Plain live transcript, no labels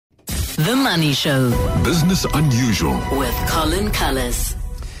The Money Show Business Unusual. with Colin Cullis.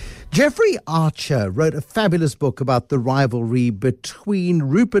 Jeffrey Archer wrote a fabulous book about the rivalry between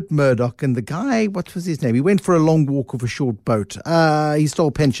Rupert Murdoch and the guy, what was his name? He went for a long walk with a short boat. He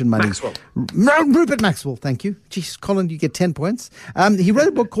stole pension money. Maxwell. Rupert Maxwell, thank you. Jeez, Colin, you get 10 points. He wrote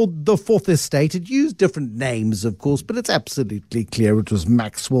a book called The Fourth Estate. It used different names, of course, but it's absolutely clear it was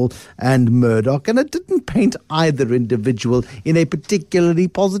Maxwell and Murdoch, and it didn't paint either individual in a particularly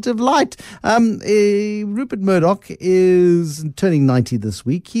positive light. Rupert Murdoch is turning 90 this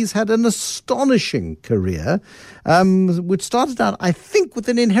week. He's had an astonishing career, which started out, I think, with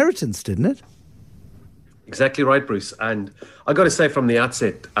an inheritance, didn't it? Exactly right, Bruce. And I got to say from the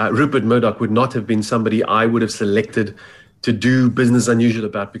outset, Rupert Murdoch would not have been somebody I would have selected to do Business Unusual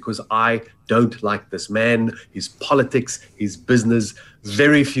about, because I don't like this man, his politics, his business.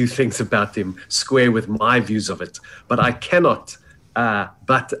 Very few things about him square with my views of it. But I cannot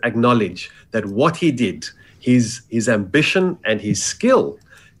but acknowledge that what he did, his ambition and his skill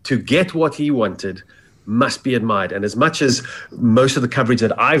to get what he wanted, must be admired. And as much as most of the coverage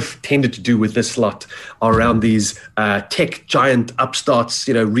that I've tended to do with this lot are around these tech giant upstarts,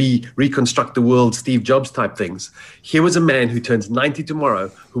 reconstruct the world, Steve Jobs type things, here was a man who turns 90 tomorrow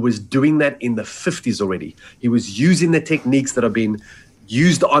who was doing that in the 50s already. He was using the techniques that are being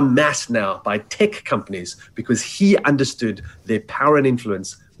used en masse now by tech companies because he understood their power and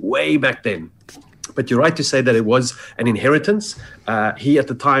influence way back then. But you're right to say that it was an inheritance. He, at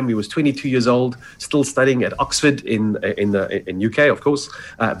the time, he was 22 years old, still studying at Oxford in UK, of course.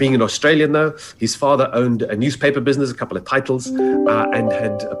 Being an Australian, though, his father owned a newspaper business, a couple of titles, and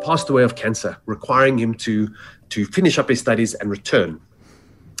had passed away of cancer, requiring him to finish up his studies and return.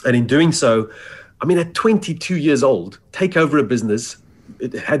 And in doing so, at 22 years old, take over a business.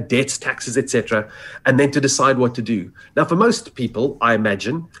 It had debts, taxes, etc., and then to decide what to do. Now, for most people, I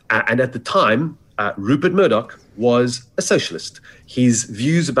imagine, and at the time, Rupert Murdoch was a socialist. His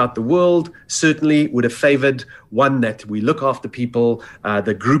views about the world certainly would have favored one that we look after people,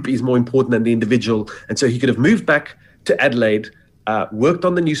 the group is more important than the individual. And so he could have moved back to Adelaide, worked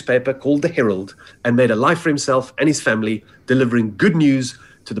on the newspaper called The Herald, and made a life for himself and his family, delivering good news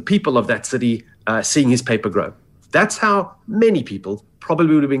to the people of that city, seeing his paper grow. That's how many people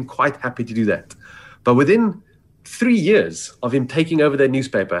probably would have been quite happy to do that. But within 3 years of him taking over their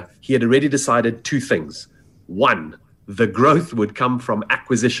newspaper, he had already decided two things. One, the growth would come from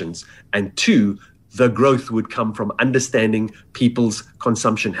acquisitions. And two, the growth would come from understanding people's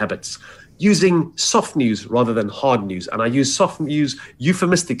consumption habits, using soft news rather than hard news. And I use soft news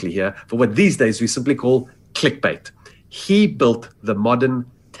euphemistically here for what these days we simply call clickbait. He built the modern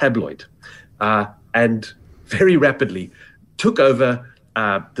tabloid and very rapidly took over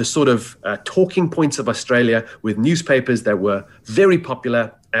the sort of talking points of Australia with newspapers that were very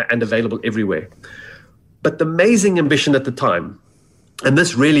popular and available everywhere. But the amazing ambition at the time, and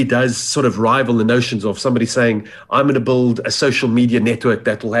this really does sort of rival the notions of somebody saying, I'm going to build a social media network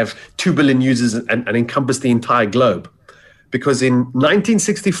that will have 2 billion users and encompass the entire globe. Because in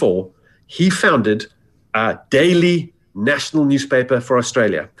 1964, he founded a daily national newspaper for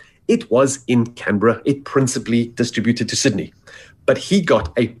Australia. It was in Canberra. It principally distributed to Sydney. But he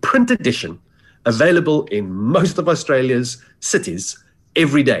got a print edition available in most of Australia's cities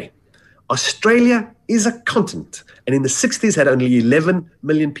every day. Australia is a continent, and in the 60s had only 11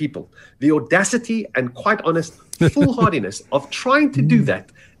 million people. The audacity and, quite honest, foolhardiness of trying to do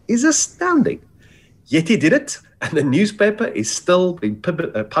that is astounding. Yet he did it, and the newspaper is still being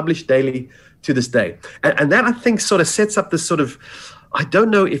published daily to this day. And that, I think, sort of sets up this sort of, I don't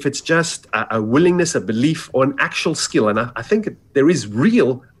know if it's just a willingness, a belief, or an actual skill. And I think there is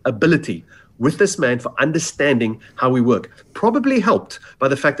real ability with this man for understanding how we work. Probably helped by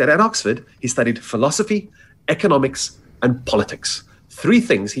the fact that at Oxford, he studied philosophy, economics, and politics. 3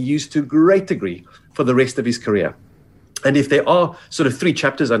 things he used to a great degree for the rest of his career. And if there are sort of 3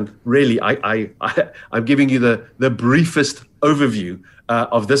 chapters, and really I'm giving you the briefest overview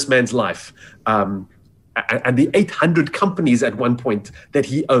of this man's life, and the 800 companies at one point that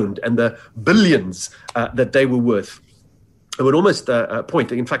he owned and the billions that they were worth. I would almost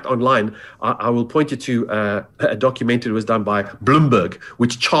point, in fact, online, I will point you to a documentary that was done by Bloomberg,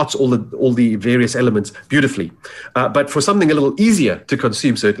 which charts all the various elements beautifully. But for something a little easier to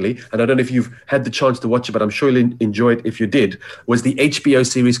consume, certainly, and I don't know if you've had the chance to watch it, but I'm sure you'll enjoy it if you did, was the HBO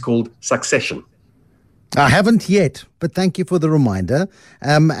series called Succession. I haven't yet, but thank you for the reminder.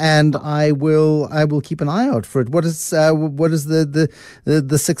 And I will keep an eye out for it. What is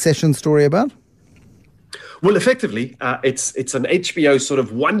the Succession story about? Well, effectively, it's an HBO sort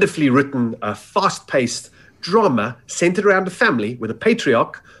of wonderfully written, fast-paced drama centered around a family with a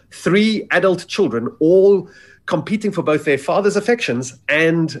patriarch, 3 adult children, all competing for both their father's affections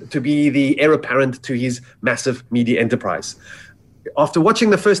and to be the heir apparent to his massive media enterprise. After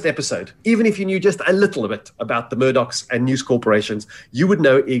watching the first episode, even if you knew just a little bit about the Murdochs and news corporations, you would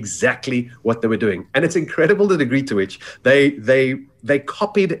know exactly what they were doing. And it's incredible the degree to which they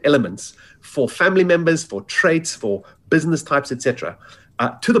copied elements for family members, for traits, for business types, etc.,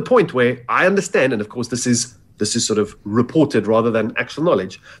 to the point where I understand, and of course this is sort of reported rather than actual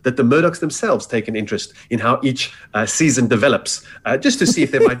knowledge, that the Murdochs themselves take an interest in how each season develops, just to see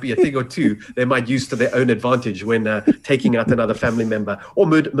if there might be a thing or two they might use to their own advantage when taking out another family member, or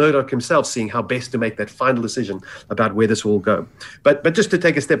Murdoch himself seeing how best to make that final decision about where this will go. But just to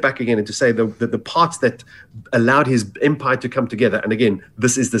take a step back again and to say the parts that allowed his empire to come together, and again,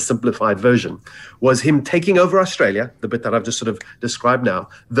 this is the simplified version, was him taking over Australia, the bit that I've just sort of described now,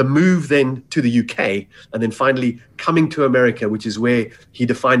 the move then to the UK, and then finally coming to America, which is where he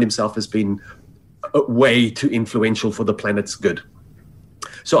defined himself as being way too influential for the planet's good.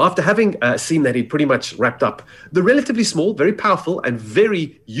 So after having seen that he'd pretty much wrapped up the relatively small, very powerful and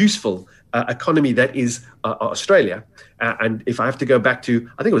very useful economy that is Australia, and if I have to go back to,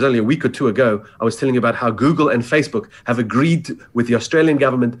 I think it was only a week or two ago, I was telling you about how Google and Facebook have agreed with the Australian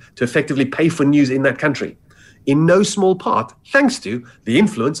government to effectively pay for news in that country. In no small part, thanks to the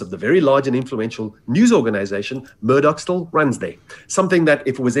influence of the very large and influential news organization Murdoch still runs there. Something that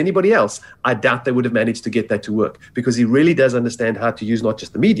if it was anybody else, I doubt they would have managed to get that to work, because he really does understand how to use not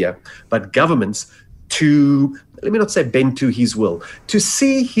just the media, but governments to, let me not say bend to his will, to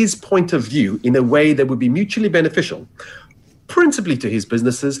see his point of view in a way that would be mutually beneficial, principally to his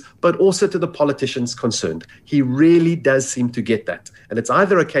businesses, but also to the politicians concerned. He really does seem to get that. And it's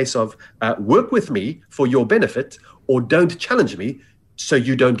either a case of work with me for your benefit, or don't challenge me so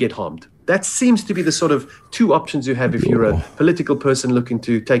you don't get harmed. That seems to be the sort of two options you have if you're a political person looking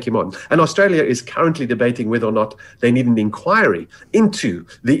to take him on. And Australia is currently debating whether or not they need an inquiry into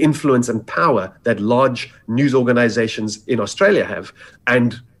the influence and power that large news organizations in Australia have.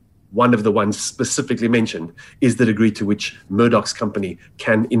 And one of the ones specifically mentioned is the degree to which Murdoch's company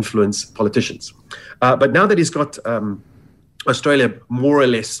can influence politicians. But now that he's got Australia more or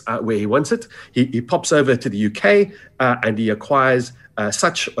less where he wants it, he pops over to the UK and he acquires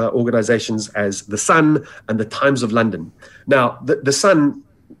such organizations as The Sun and The Times of London. Now, the Sun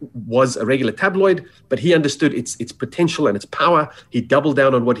was a regular tabloid, but he understood its potential and its power. He doubled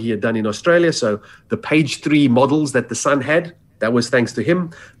down on what he had done in Australia. So the page 3 models that the Sun had, that was thanks to him.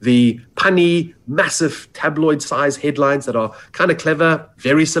 The punny, massive tabloid-size headlines that are kind of clever,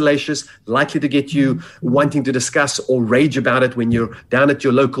 very salacious, likely to get you wanting to discuss or rage about it when you're down at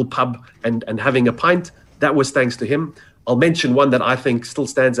your local pub and having a pint. That was thanks to him. I'll mention one that I think still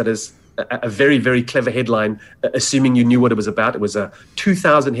stands out as a very, very clever headline, assuming you knew what it was about. It was a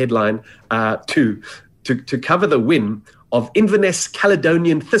 2000 headline to cover the win of Inverness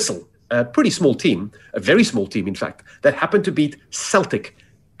Caledonian Thistle, a pretty small team, a very small team, in fact, that happened to beat Celtic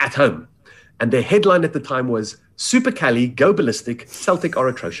at home. And their headline at the time was, Super Cali, Go Ballistic, Celtic are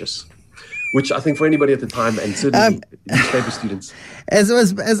atrocious. Which I think for anybody at the time, and certainly newspaper students. As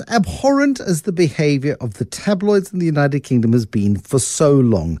abhorrent as the behavior of the tabloids in the United Kingdom has been for so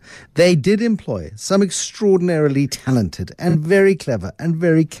long, they did employ some extraordinarily talented and very clever and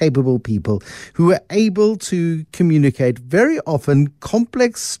very capable people who were able to communicate very often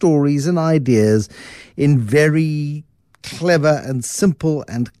complex stories and ideas in very clever and simple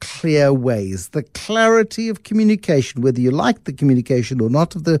and clear ways. The clarity of communication, whether you like the communication or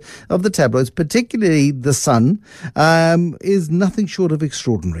not of the tabloids, particularly The Sun, is nothing short of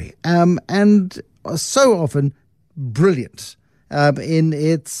extraordinary, and so often brilliant in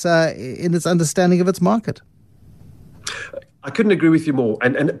its understanding of its market. I couldn't agree with you more,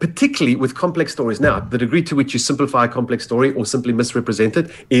 and particularly with complex stories. Now, the degree to which you simplify a complex story or simply misrepresent it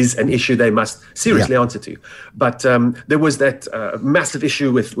is an issue they must seriously answer to. But there was that massive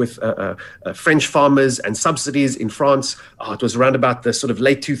issue with French farmers and subsidies in France. It was around about the sort of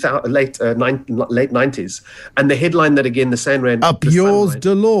late 90s. And the headline that, again, the Sun ran... Up yours,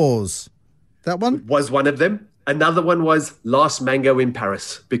 Delors. That one? Was one of them. Another one was Last Mango in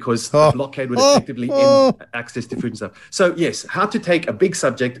Paris, because the blockade would effectively end access to food and stuff. So yes, how to take a big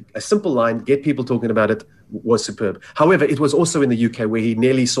subject, a simple line, get people talking about it, was superb. However, it was also in the UK where he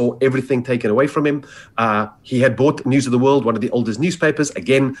nearly saw everything taken away from him. He had bought News of the World, one of the oldest newspapers,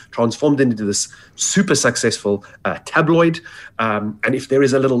 again, transformed into this super successful tabloid. And if there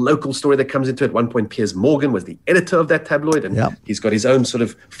is a little local story that comes into it, at one point, Piers Morgan was the editor of that tabloid, and he's got his own sort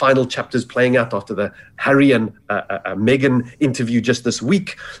of final chapters playing out after the Harry and Meghan interview just this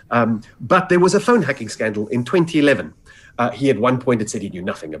week. But there was a phone hacking scandal in 2011. He at one point had said he knew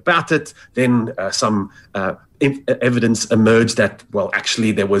nothing about it. Then some evidence emerged that, well,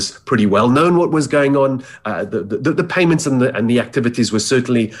 actually there was pretty well known what was going on. The payments and the activities were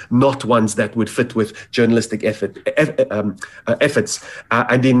certainly not ones that would fit with journalistic efforts.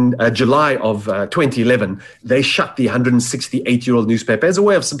 And in July of 2011, they shut the 168-year-old newspaper as a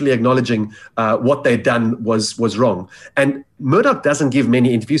way of simply acknowledging what they'd done was wrong. And Murdoch doesn't give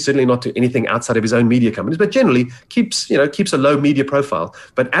many interviews, certainly not to anything outside of his own media companies, but generally keeps a low media profile.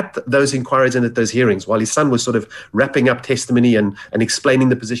 But at those inquiries and at those hearings, while his son was sort of wrapping up testimony and explaining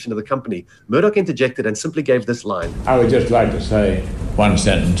the position of the company, Murdoch interjected and simply gave this line. I would just like to say one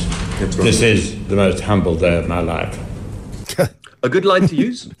sentence. This is the most humble day of my life. A good line to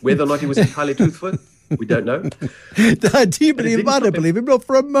use. Whether or not he was entirely truthful, we don't know. Do you believe him? I don't believe him. Not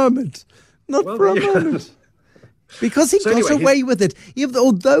for a moment. Not for a moment. Because he got away with it,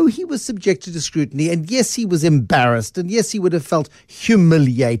 although he was subjected to scrutiny, and yes, he was embarrassed, and yes, he would have felt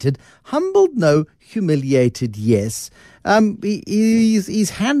humiliated. Humbled, no. Humiliated, yes. He's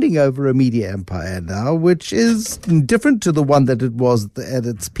handing over a media empire now, which is different to the one that it was at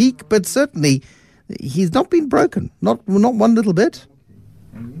its peak, but certainly he's not been broken, not one little bit.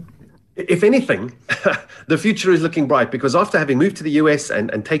 If anything, the future is looking bright, because after having moved to the US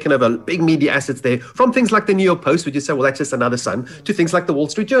and taken over big media assets there, from things like the New York Post, which you say, well, that's just another Sun, to things like the Wall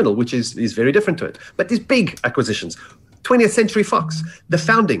Street Journal, which is very different to it. But these big acquisitions, 20th Century Fox, the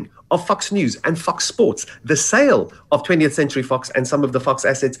founding of Fox News and Fox Sports, the sale of 20th Century Fox and some of the Fox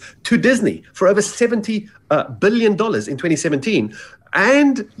assets to Disney for over $70 billion in 2017,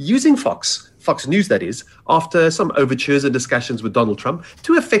 and using Fox News, that is, after some overtures and discussions with Donald Trump,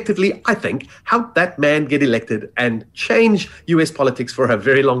 to effectively, I think, help that man get elected and change US politics for a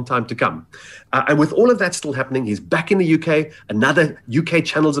very long time to come. And with all of that still happening, he's back in the UK. Another UK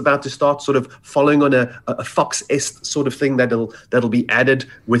channel's about to start, sort of following on a Fox-esque sort of thing that'll be added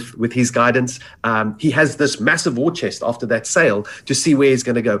with his guidance. He has this massive war chest after that sale to see where he's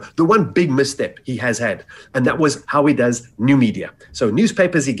going to go. The one big misstep he has had, and that was how he does new media. So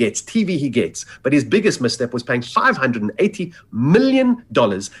newspapers he gets, TV he gets, but his biggest misstep was paying $580 million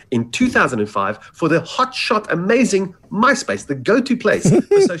in 2005 for the hotshot, amazing MySpace, the go-to place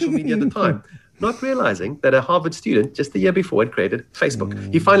for social media at the time. Not realizing that a Harvard student just the year before had created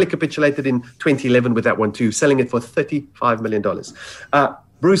Facebook. He finally capitulated in 2011 with that one too, selling it for $35 million.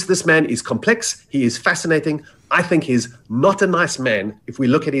 Bruce, this man is complex. He is fascinating. I think he's not a nice man if we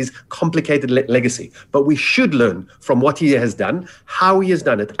look at his complicated legacy. But we should learn from what he has done, how he has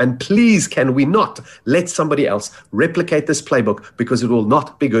done it. And please, can we not let somebody else replicate this playbook, because it will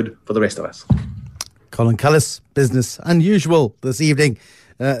not be good for the rest of us. Colin Cullis, Business Unusual this evening.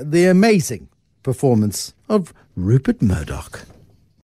 The amazing performance of Rupert Murdoch.